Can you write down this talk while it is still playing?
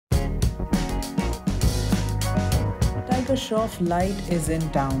Tiger Shroff Light is in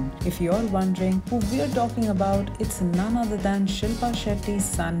town. If you're wondering who we're talking about, it's none other than Shilpa Shetty's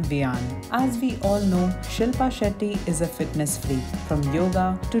son Viaan. As we all know, Shilpa Shetty is a fitness freak. From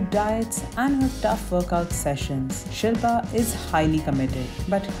yoga to diets and her tough workout sessions, Shilpa is highly committed.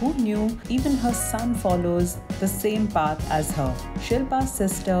 But who knew even her son follows the same path as her? Shilpa's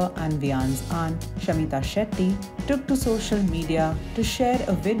sister and Viaan's aunt, Shilpa Shetty, took to social media to share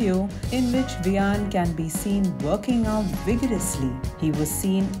a video in which Viaan can be seen working out vigorously. He was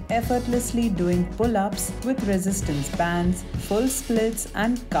seen effortlessly doing pull-ups with resistance bands, full splits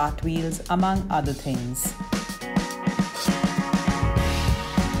and cartwheels among other things.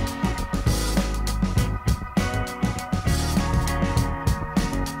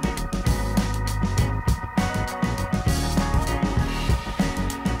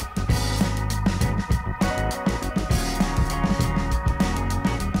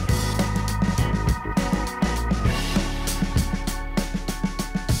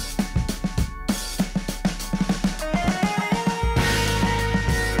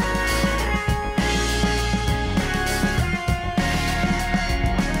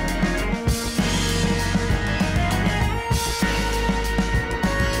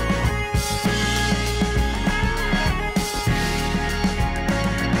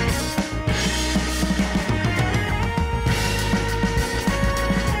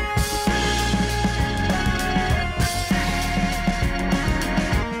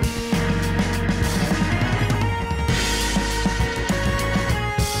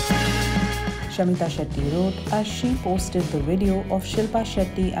 Shilpa Shetty wrote as she posted the video of Shilpa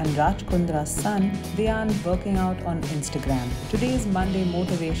Shetty and Raj Kundra's son Viaan working out on Instagram. Today's Monday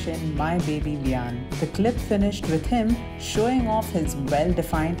motivation, my baby Viaan. The clip finished with him showing off his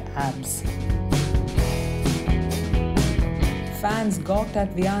well-defined abs. Fans gawked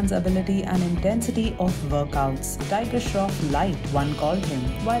at Viaan's ability and intensity of workouts. Tiger Shroff Light, one called him,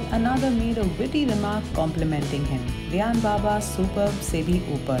 while another made a witty remark complimenting him. Viaan Baba superb se bhi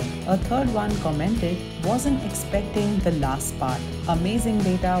upar. A third one commented, wasn't expecting the last part. Amazing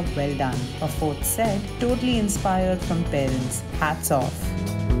data, well done. A fourth said, totally inspired from parents. Hats off.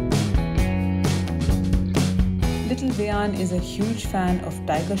 Little Viaan is a huge fan of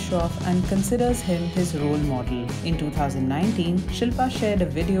Tiger Shroff and considers him his role model. In 2019, Shilpa shared a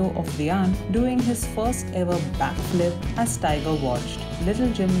video of Viaan doing his first ever backflip as Tiger watched.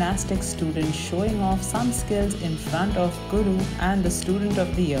 Little gymnastics student showing off some skills in front of Guru and the Student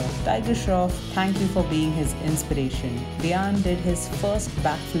of the Year. Tiger Shroff, thank you for being his inspiration. Viaan did his first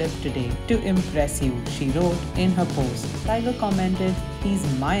backflip today. To impress you, she wrote in her post. Tiger commented, he's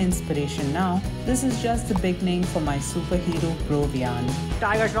my inspiration now. This is just the beginning for my superhero bro Viaan.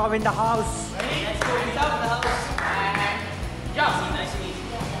 Tiger Shroff in the house. Ready? Let's go. He's out in the house. And jump. Nice and easy.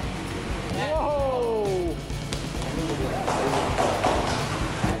 Whoa!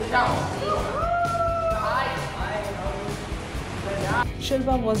 Down.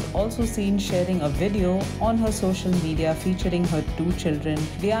 Shilpa was also seen sharing a video on her social media featuring her two children,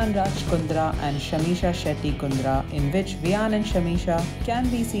 Viaan Raj Kundra and Shilpa Shetty Kundra, in which Viaan and Shilpa can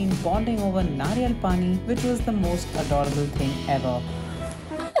be seen bonding over Nariyal Pani, which was the most adorable thing ever.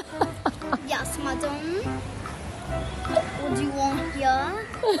 Yes, madam. What do you want here?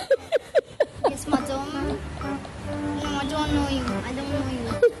 Yes, madam. No, I don't know you. I don't know you.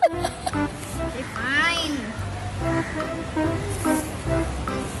 Okay, fine.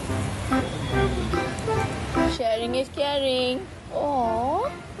 Sharing is caring.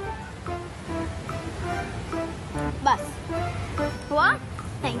 Oh. Bas. What?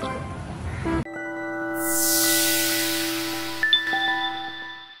 Thank you.